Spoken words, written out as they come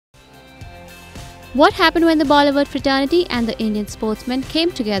What happened when the Bollywood fraternity and the Indian sportsmen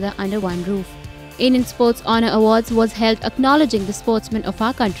came together under one roof? Indian Sports Honor Awards was held acknowledging the sportsmen of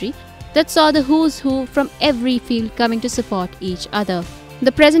our country that saw the who's who from every field coming to support each other.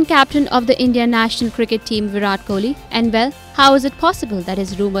 The present captain of the Indian national cricket team, Virat Kohli, and well, how is it possible that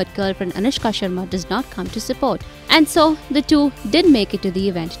his rumoured girlfriend Anushka Sharma does not come to support? And so, the two did make it to the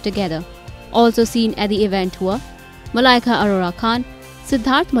event together. Also seen at the event were Malaika Arora Khan,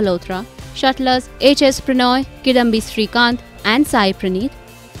 Siddharth Malhotra, shuttlers H.S. Pranoy, Kidambi Srikanth and Sai Praneeth,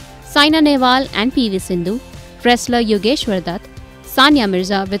 Saina Nehwal and P.V. Sindhu, wrestler Yogeshwar Dutt, Sania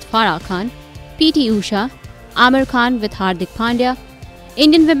Mirza with Farah Khan, P.T. Usha, Amir Khan with Hardik Pandya,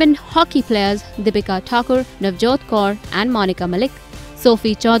 Indian women hockey players Deepika Thakur, Navjot Kaur and Monica Malik,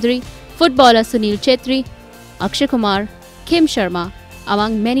 Sophie Chaudhary, footballer Sunil Chetri, Akshay Kumar, Kim Sharma,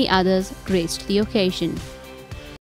 among many others graced the occasion.